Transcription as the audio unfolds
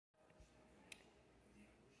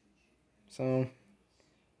So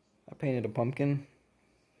I painted a pumpkin.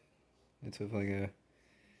 It's with like a, it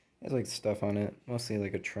has like stuff on it, mostly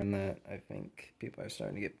like a trend that I think people are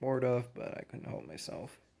starting to get bored of, but I couldn't help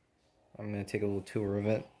myself. I'm gonna take a little tour of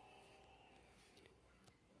it.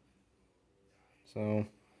 So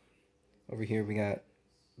over here we got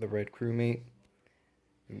the red crewmate.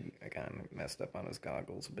 I kind of messed up on his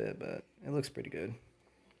goggles a bit, but it looks pretty good.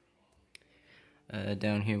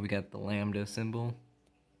 Down here we got the Lambda symbol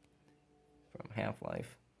from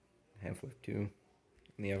Half-Life, Half-Life 2, and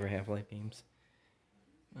the other Half-Life games.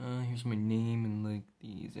 Here's my name and like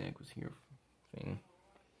the Zach was here thing.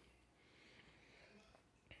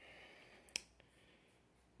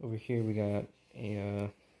 Over here we got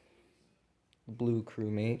a blue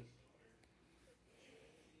crewmate.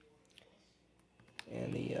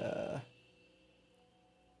 And the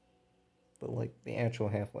actual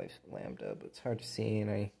Half-Life Lambda, but it's hard to see, and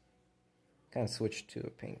I kind of switched to a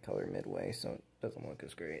paint color midway, so it doesn't look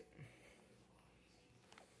as great.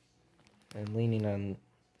 And leaning on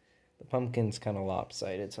the pumpkin's kind of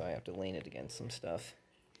lopsided, so I have to lean it against some stuff.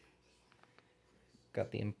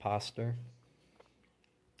 Got the imposter,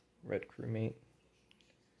 red crewmate.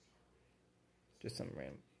 Just some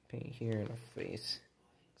random paint here and a face,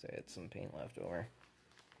 because I had some paint left over.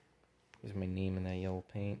 Here's my name in that yellow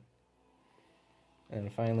paint.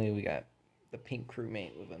 And finally we got the pink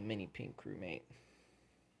crewmate with a mini pink crewmate.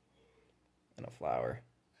 And a flower.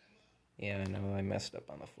 Yeah, I know I messed up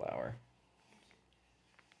on the flower.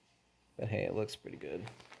 But hey, it looks pretty good.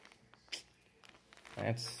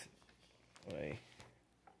 That's what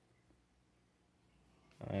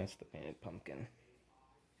that's the painted pumpkin.